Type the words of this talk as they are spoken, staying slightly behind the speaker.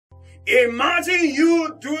Imagine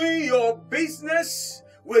you doing your business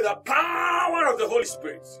with the power of the Holy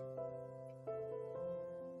Spirit.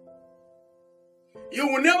 You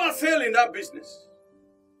will never fail in that business.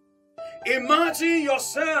 Imagine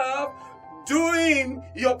yourself doing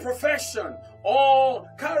your profession or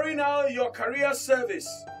carrying out your career service.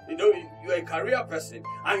 You know, you're a career person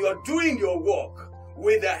and you're doing your work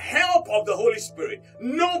with the help of the Holy Spirit.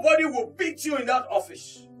 Nobody will beat you in that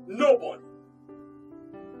office. Nobody.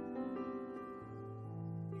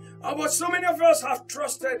 But so many of us have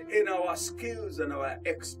trusted in our skills and our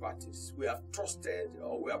expertise. We have trusted,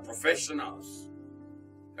 or we are professionals.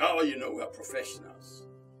 Oh, you know, we are professionals.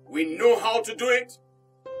 We know how to do it,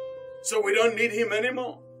 so we don't need him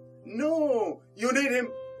anymore. No, you need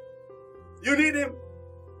him. You need him.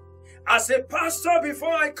 As a pastor,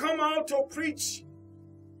 before I come out to preach,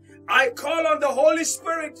 I call on the Holy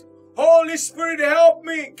Spirit. Holy Spirit, help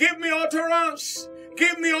me. Give me utterance.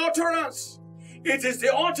 Give me utterance. It is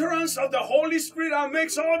the utterance of the Holy Spirit that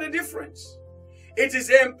makes all the difference. It is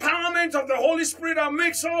the empowerment of the Holy Spirit that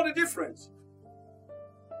makes all the difference.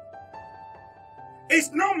 It's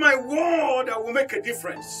not my word that will make a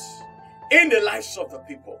difference in the lives of the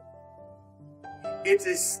people. It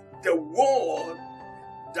is the word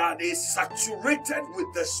that is saturated with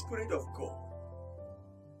the Spirit of God.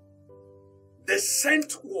 The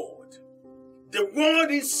sent word. The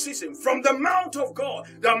word in season from the mouth of God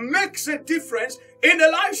that makes a difference in the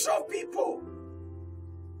lives of people.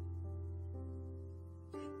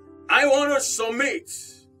 I want to submit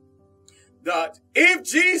that if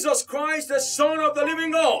Jesus Christ, the Son of the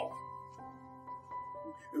living God,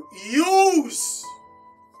 used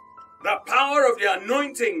the power of the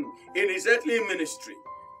anointing in his earthly ministry,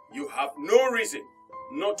 you have no reason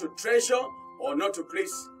not to treasure or not to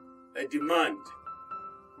place a demand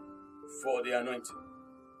for the anointing.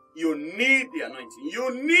 You need the anointing.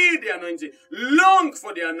 You need the anointing. Long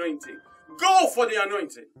for the anointing. Go for the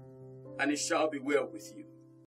anointing. And it shall be well with you.